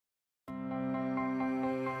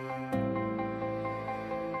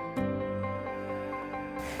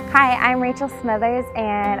Hi, I'm Rachel Smithers,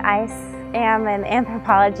 and I am an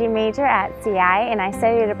anthropology major at CI, and I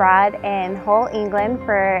studied abroad in Hull, England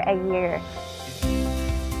for a year.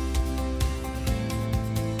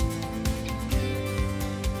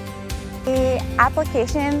 The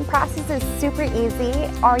application process is super easy.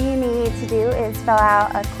 All you need to do is fill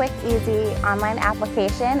out a quick, easy online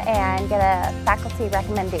application and get a faculty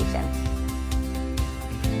recommendation.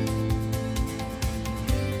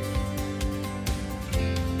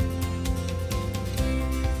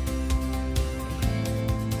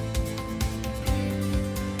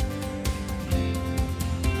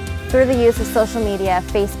 Through the use of social media,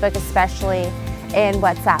 Facebook especially, and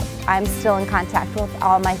WhatsApp, I'm still in contact with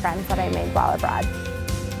all my friends that I made while abroad.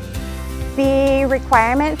 The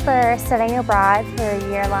requirement for studying abroad for a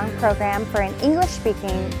year-long program for an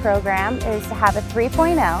English-speaking program is to have a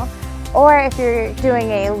 3.0, or if you're doing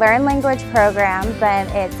a Learn Language program, then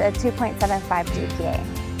it's a 2.75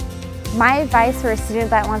 GPA. My advice for a student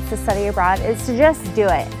that wants to study abroad is to just do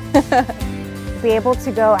it. Be able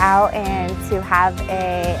to go out and to have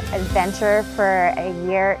an adventure for a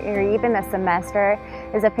year or even a semester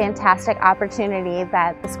is a fantastic opportunity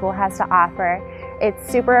that the school has to offer.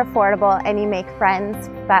 It's super affordable and you make friends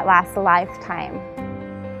that last a lifetime.